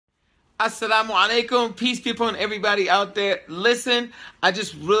Assalamu alaikum. Peace be upon everybody out there. Listen, I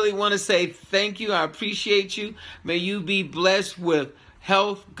just really want to say thank you. I appreciate you. May you be blessed with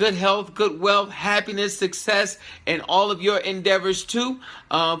health, good wealth, happiness, success, and all of your endeavors too.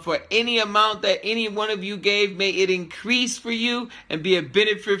 For any amount that any one of you gave, may it increase for you and be a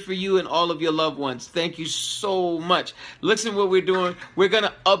benefit for you and all of your loved ones. Thank you so much. Listen what we're doing. We're going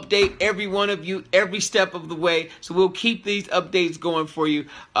to update every one of you every step of the way. So we'll keep these updates going for you.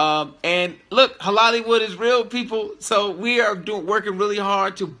 And look, Halalywood is real, people. So we are working really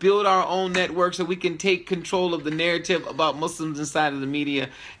hard to build our own network so we can take control of the narrative about Muslims inside of the media,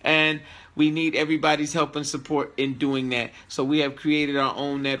 and we need everybody's help and support in doing that. So we have created our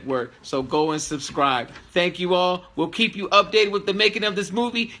own network. So go and subscribe. Thank you all. We'll keep you updated with the making of this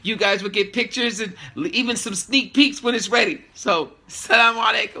movie. You guys will get pictures and even some sneak peeks when it's ready. So, Assalamu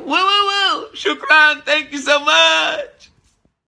alaikum. Woo, woo, woo. Shukran. Thank you so much.